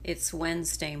It's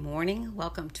Wednesday morning.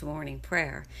 Welcome to morning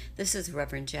prayer. This is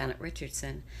Reverend Janet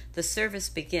Richardson. The service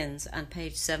begins on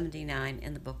page 79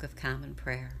 in the Book of Common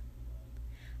Prayer.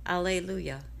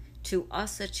 Alleluia! To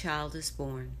us a child is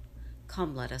born.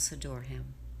 Come, let us adore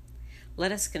him.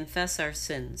 Let us confess our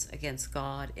sins against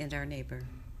God and our neighbor.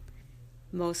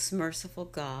 Most merciful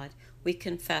God, we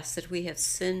confess that we have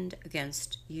sinned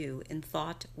against you in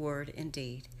thought, word, and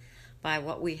deed, by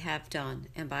what we have done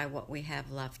and by what we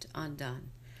have left undone.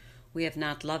 We have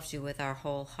not loved you with our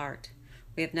whole heart.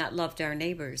 We have not loved our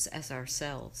neighbors as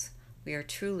ourselves. We are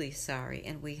truly sorry,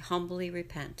 and we humbly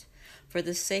repent. For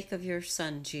the sake of your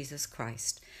Son, Jesus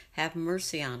Christ, have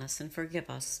mercy on us and forgive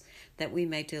us, that we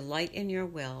may delight in your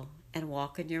will and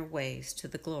walk in your ways to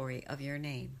the glory of your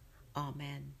name.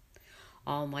 Amen.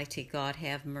 Almighty God,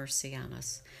 have mercy on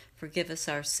us. Forgive us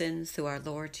our sins through our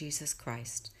Lord Jesus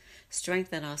Christ.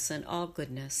 Strengthen us in all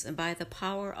goodness, and by the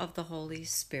power of the Holy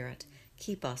Spirit,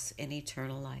 keep us in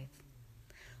eternal life.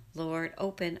 Lord,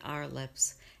 open our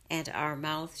lips, and our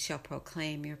mouth shall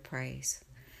proclaim your praise.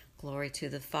 Glory to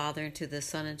the Father, and to the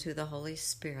Son, and to the Holy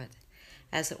Spirit,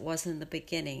 as it was in the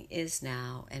beginning, is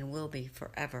now, and will be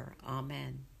forever.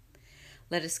 Amen.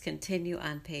 Let us continue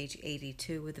on page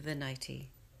 82 with the Venite.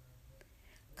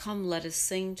 Come, let us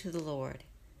sing to the Lord.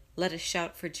 Let us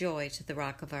shout for joy to the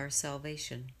rock of our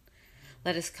salvation.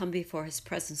 Let us come before his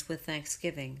presence with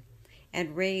thanksgiving,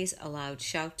 and raise a loud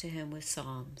shout to him with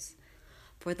psalms.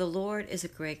 For the Lord is a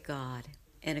great God,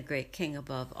 and a great King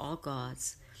above all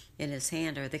gods. In his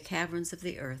hand are the caverns of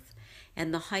the earth,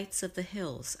 and the heights of the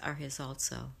hills are his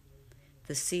also.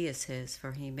 The sea is his,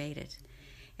 for he made it,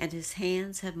 and his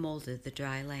hands have molded the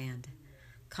dry land.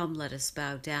 Come, let us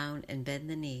bow down and bend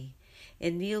the knee,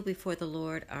 and kneel before the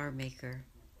Lord our Maker.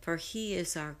 For he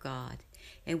is our God,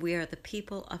 and we are the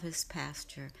people of his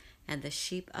pasture, and the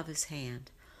sheep of his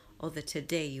hand. Oh, that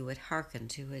today you would hearken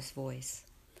to his voice.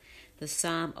 The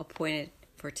psalm appointed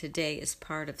for today is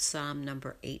part of Psalm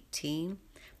number 18,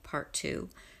 part 2,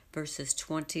 verses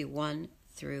 21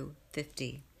 through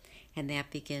 50, and that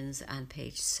begins on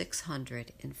page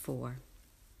 604.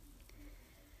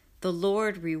 The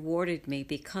Lord rewarded me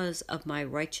because of my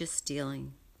righteous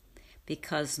dealing.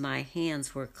 Because my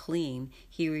hands were clean,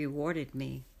 he rewarded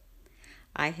me.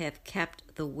 I have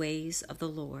kept the ways of the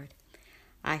Lord.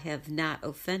 I have not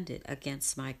offended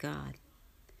against my God.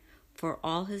 For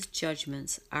all his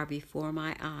judgments are before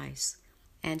my eyes,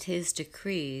 and his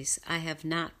decrees I have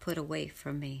not put away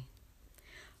from me.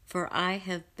 For I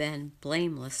have been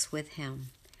blameless with him.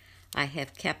 I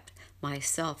have kept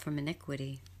myself from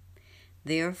iniquity.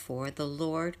 Therefore the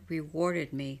Lord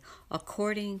rewarded me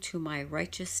according to my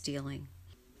righteous dealing,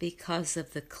 because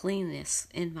of the cleanness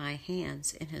in my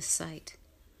hands in his sight.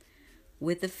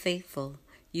 With the faithful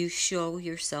you show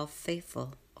yourself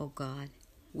faithful, O God.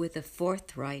 With the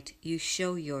forthright you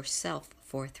show yourself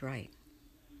forthright.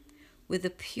 With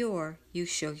the pure you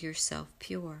show yourself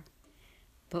pure.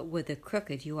 But with the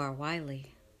crooked you are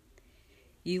wily.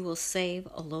 You will save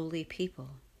a lowly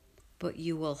people, but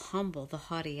you will humble the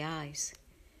haughty eyes.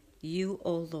 You,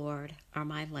 O Lord, are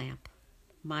my lamp,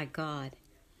 my God.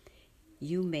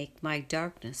 You make my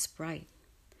darkness bright.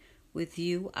 With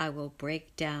you I will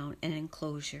break down an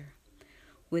enclosure.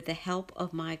 With the help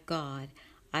of my God,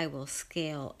 I will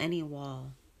scale any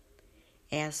wall.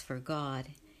 As for God,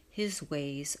 his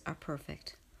ways are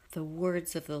perfect. The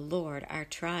words of the Lord are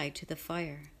tried to the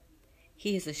fire.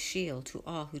 He is a shield to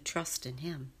all who trust in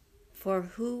him. For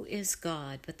who is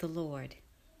God but the Lord?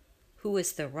 Who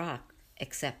is the rock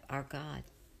except our God?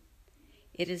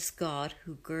 It is God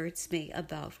who girds me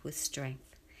about with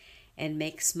strength and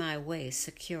makes my way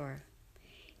secure.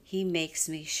 He makes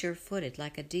me sure-footed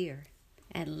like a deer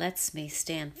and lets me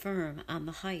stand firm on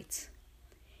the heights.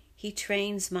 He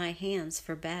trains my hands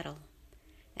for battle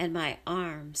and my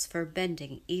arms for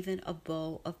bending even a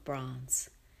bow of bronze.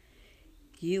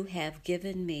 You have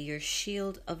given me your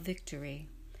shield of victory.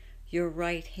 Your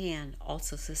right hand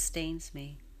also sustains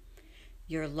me.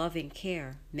 Your loving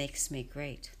care makes me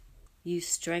great. You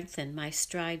strengthen my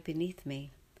stride beneath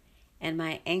me, and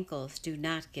my ankles do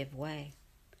not give way.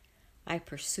 I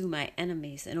pursue my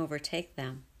enemies and overtake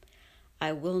them.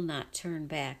 I will not turn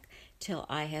back till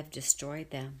I have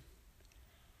destroyed them.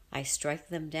 I strike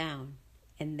them down,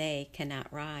 and they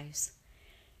cannot rise.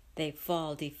 They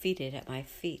fall defeated at my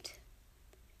feet.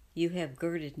 You have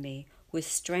girded me with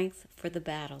strength for the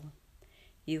battle.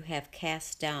 You have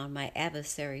cast down my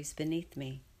adversaries beneath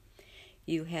me.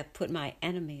 You have put my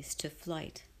enemies to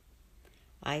flight.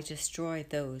 I destroy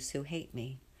those who hate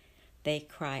me. They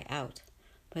cry out,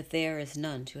 but there is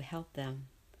none to help them.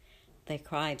 They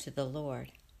cry to the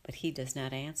Lord, but he does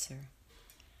not answer.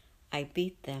 I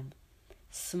beat them,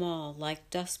 Small like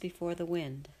dust before the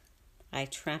wind, I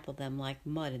trample them like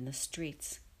mud in the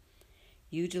streets.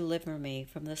 You deliver me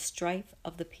from the strife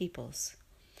of the peoples.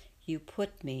 You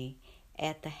put me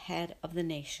at the head of the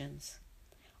nations.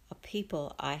 A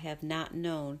people I have not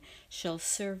known shall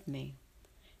serve me.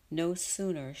 No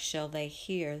sooner shall they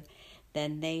hear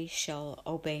than they shall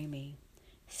obey me.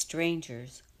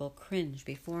 Strangers will cringe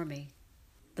before me.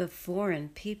 The foreign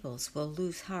peoples will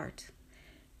lose heart.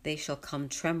 They shall come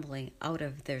trembling out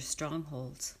of their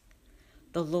strongholds.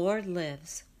 The Lord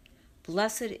lives.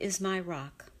 Blessed is my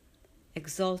rock.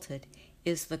 Exalted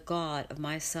is the God of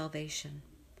my salvation.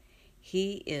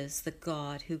 He is the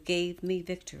God who gave me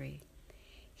victory.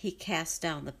 He cast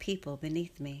down the people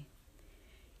beneath me.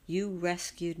 You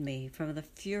rescued me from the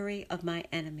fury of my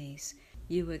enemies.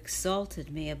 You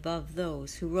exalted me above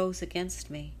those who rose against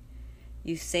me.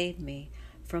 You saved me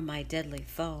from my deadly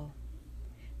foe.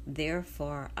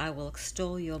 Therefore I will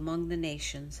extol you among the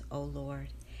nations, O Lord,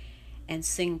 and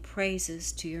sing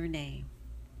praises to your name.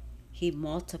 He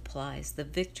multiplies the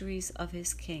victories of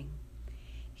his king.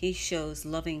 He shows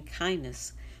loving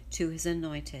kindness to his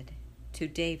anointed, to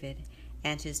David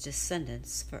and his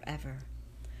descendants forever.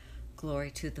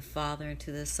 Glory to the Father, and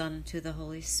to the Son, and to the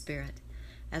Holy Spirit,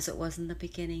 as it was in the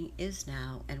beginning, is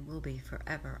now, and will be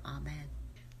forever. Amen.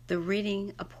 The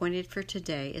reading appointed for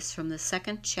today is from the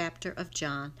 2nd chapter of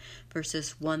John,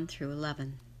 verses 1 through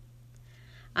 11.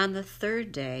 On the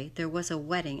 3rd day there was a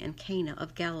wedding in Cana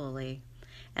of Galilee,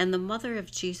 and the mother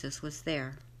of Jesus was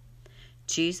there.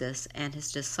 Jesus and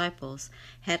his disciples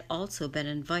had also been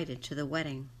invited to the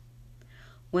wedding.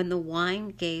 When the wine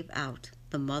gave out,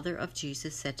 the mother of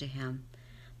Jesus said to him,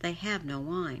 "They have no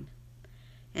wine."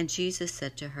 And Jesus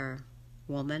said to her,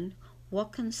 "Woman,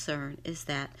 what concern is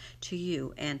that to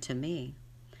you and to me?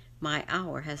 My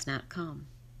hour has not come."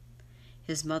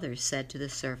 His mother said to the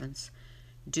servants,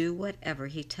 "Do whatever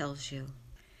he tells you."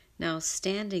 Now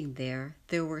standing there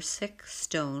were 6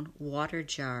 stone water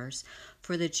jars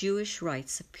for the Jewish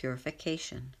rites of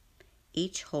purification,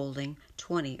 each holding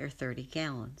 20 or 30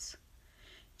 gallons.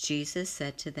 Jesus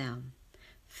said to them,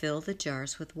 "Fill the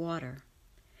jars with water."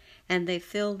 And they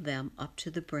filled them up to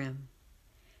the brim.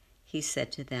 He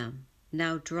said to them,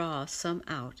 "Now draw some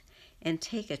out and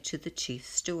take it to the chief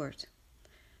steward."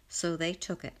 So they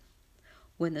took it.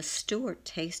 When the steward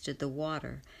tasted the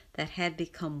water that had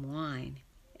become wine,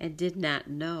 and did not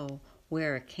know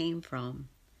where it came from,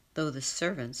 though the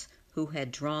servants who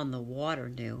had drawn the water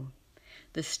knew,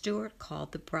 the steward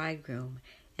called the bridegroom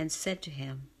and said to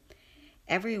him,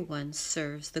 "Everyone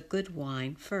serves the good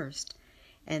wine first,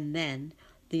 and then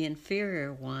the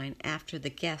inferior wine after the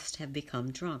guests have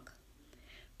become drunk.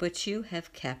 But you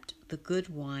have kept the good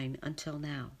wine until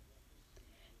now."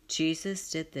 Jesus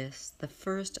did this, the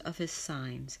first of his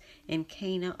signs, in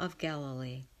Cana of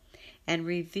Galilee, and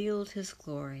revealed his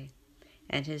glory,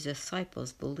 and his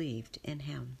disciples believed in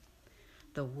him.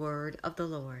 The word of the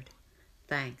Lord.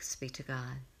 Thanks be to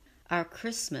God. Our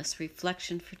Christmas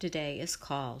reflection for today is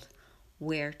called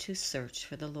 "Where to Search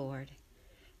for the Lord"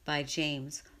 by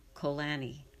James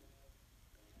Colani.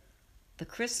 The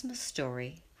Christmas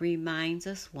story reminds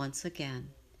us once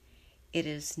again, it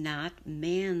is not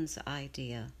man's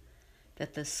idea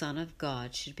that the Son of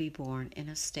God should be born in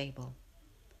a stable.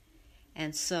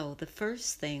 And so the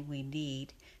first thing we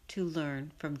need to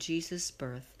learn from Jesus'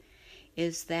 birth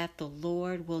is that the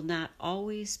Lord will not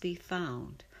always be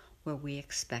found where we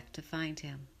expect to find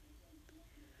him.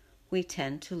 We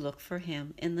tend to look for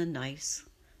him in the nice,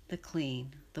 the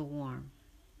clean, the warm.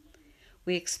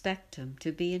 We expect him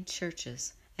to be in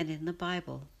churches and in the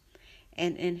Bible,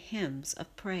 and in hymns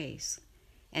of praise,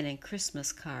 and in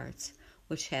Christmas cards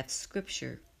which have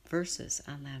scripture verses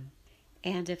on them.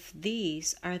 And if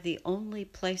these are the only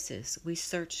places we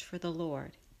search for the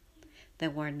Lord,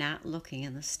 then we're not looking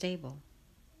in the stable.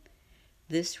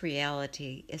 This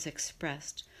reality is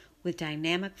expressed with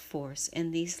dynamic force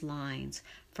in these lines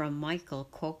from Michael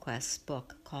Koquest's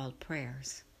book called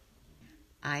Prayers.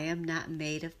 "I am not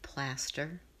made of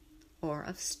plaster, or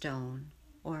of stone,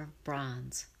 or of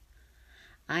bronze.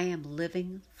 I am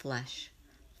living flesh,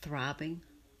 throbbing,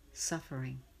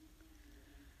 suffering.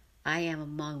 I am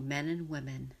among men and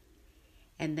women,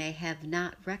 and they have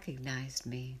not recognized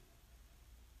me.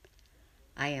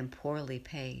 I am poorly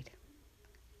paid.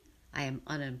 I am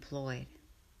unemployed.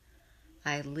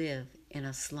 I live in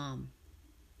a slum.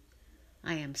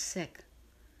 I am sick.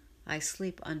 I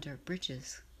sleep under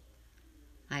bridges.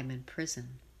 I am in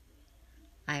prison.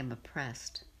 I am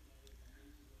oppressed.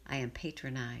 I am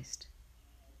patronized.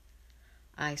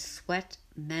 I sweat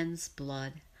men's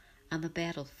blood on the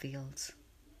battlefields.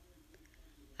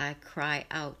 I cry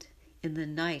out in the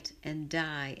night and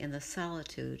die in the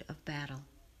solitude of battle.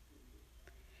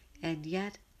 And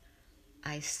yet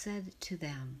I said to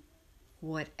them,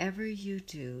 whatever you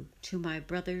do to my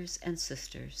brothers and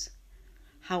sisters,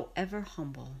 however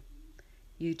humble,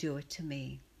 you do it to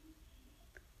me.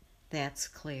 That's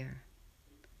clear.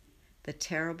 The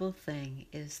terrible thing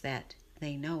is that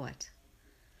they know it,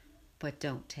 but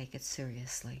don't take it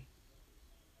seriously.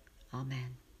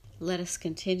 Amen. Let us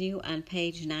continue on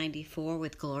page 94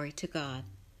 with Glory to God.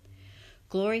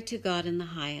 Glory to God in the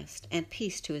highest, and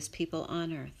peace to his people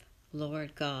on earth.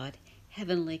 Lord God,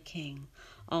 Heavenly King,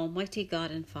 Almighty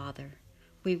God and Father,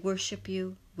 we worship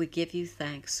you, we give you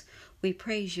thanks, we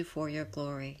praise you for your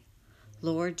glory.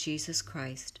 Lord Jesus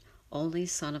Christ, only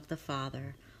Son of the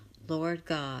Father, Lord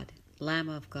God, Lamb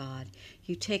of God,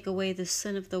 you take away the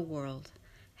sin of the world.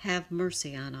 Have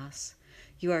mercy on us.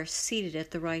 You are seated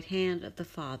at the right hand of the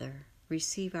Father.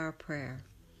 Receive our prayer.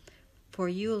 For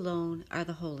you alone are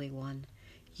the Holy One.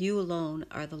 You alone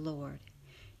are the Lord.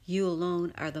 You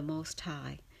alone are the Most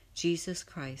High, Jesus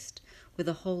Christ, with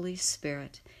the Holy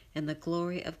Spirit and the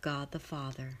glory of God the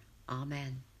Father.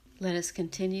 Amen. Let us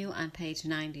continue on page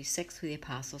 96 with the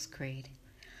Apostles' Creed.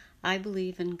 I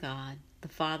believe in God, the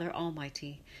Father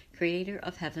Almighty, creator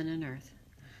of heaven and earth.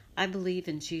 I believe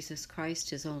in Jesus Christ,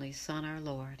 his only Son, our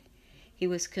Lord. He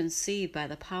was conceived by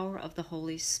the power of the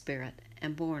Holy Spirit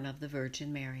and born of the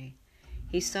Virgin Mary.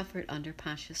 He suffered under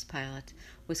Pontius Pilate,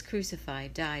 was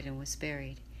crucified, died, and was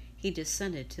buried. He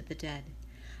descended to the dead.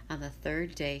 On the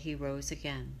third day he rose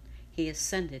again. He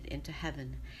ascended into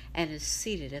heaven and is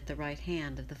seated at the right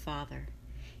hand of the Father.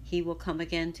 He will come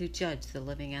again to judge the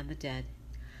living and the dead.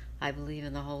 I believe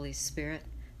in the Holy Spirit,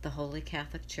 the Holy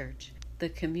Catholic Church, the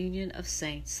communion of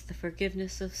saints, the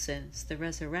forgiveness of sins, the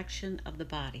resurrection of the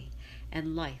body,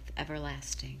 and life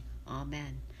everlasting.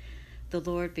 Amen. The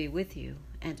Lord be with you,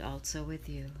 and also with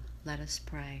you. Let us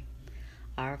pray.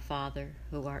 Our Father,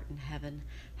 who art in heaven,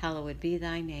 hallowed be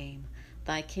thy name.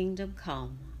 Thy kingdom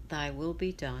come, thy will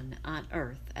be done, on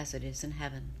earth as it is in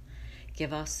heaven.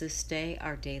 Give us this day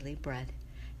our daily bread,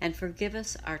 and forgive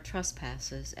us our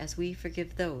trespasses as we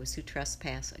forgive those who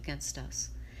trespass against us.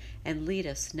 And lead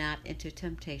us not into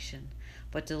temptation,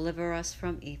 but deliver us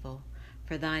from evil.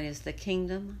 For thine is the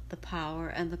kingdom, the power,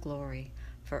 and the glory,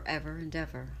 forever and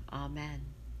ever. Amen.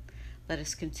 Let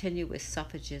us continue with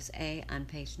Suffrages A on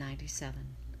page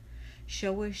 97.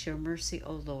 Show us your mercy,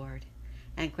 O Lord,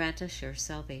 and grant us your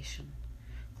salvation.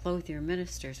 Clothe your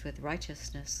ministers with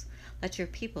righteousness. Let your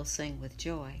people sing with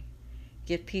joy.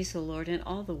 Give peace, O Lord, in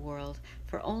all the world,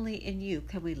 for only in you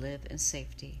can we live in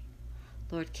safety.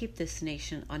 Lord, keep this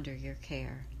nation under your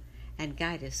care, and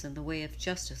guide us in the way of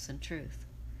justice and truth.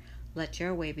 Let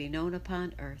your way be known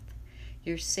upon earth,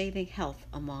 your saving health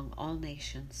among all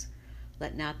nations.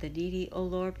 Let not the needy, O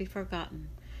Lord, be forgotten,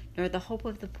 nor the hope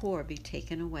of the poor be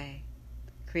taken away.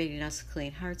 Create in us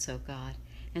clean hearts, O God,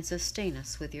 and sustain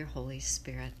us with your Holy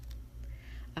Spirit.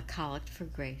 A Collect for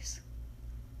Grace.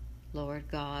 Lord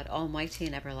God, Almighty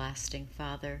and everlasting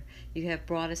Father, you have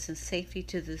brought us in safety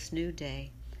to this new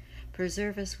day.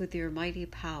 Preserve us with your mighty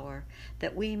power,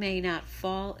 that we may not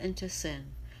fall into sin,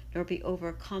 nor be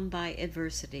overcome by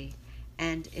adversity,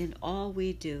 and in all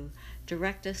we do,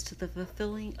 direct us to the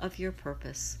fulfilling of your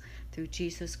purpose, through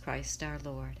Jesus Christ our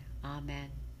Lord. Amen.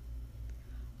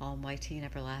 Almighty and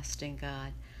everlasting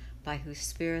God, by whose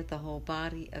Spirit the whole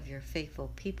body of your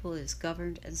faithful people is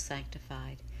governed and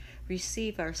sanctified,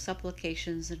 receive our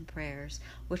supplications and prayers,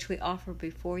 which we offer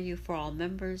before you for all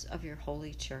members of your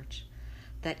holy church,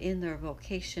 that in their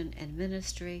vocation and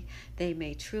ministry they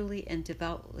may truly and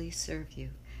devoutly serve you,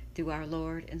 through our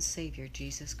Lord and Savior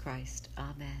Jesus Christ.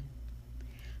 Amen.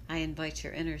 I invite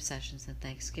your intercessions and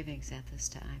thanksgivings at this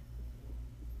time.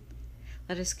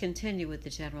 Let us continue with the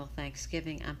general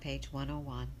thanksgiving on page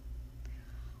 101.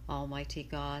 Almighty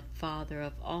God, Father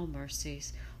of all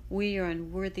mercies, we, your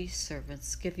unworthy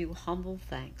servants, give you humble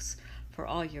thanks for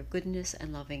all your goodness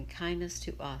and loving kindness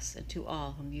to us and to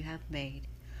all whom you have made.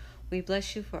 We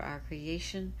bless you for our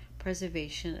creation,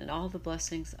 preservation, and all the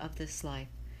blessings of this life,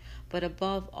 but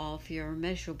above all for your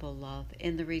immeasurable love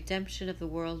in the redemption of the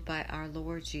world by our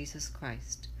Lord Jesus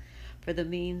Christ, for the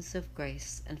means of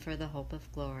grace and for the hope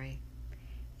of glory.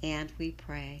 And we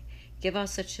pray, give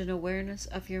us such an awareness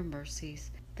of your mercies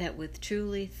that with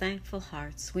truly thankful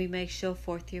hearts we may show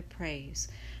forth your praise,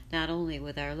 not only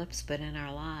with our lips but in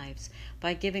our lives,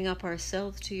 by giving up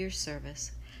ourselves to your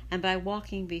service, and by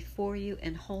walking before you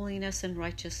in holiness and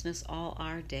righteousness all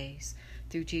our days,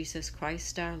 through Jesus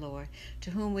Christ our Lord, to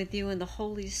whom with you and the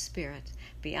Holy Spirit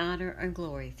be honor and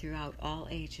glory throughout all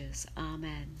ages.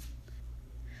 Amen.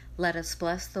 Let us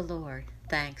bless the Lord.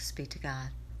 Thanks be to God.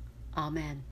 Amen.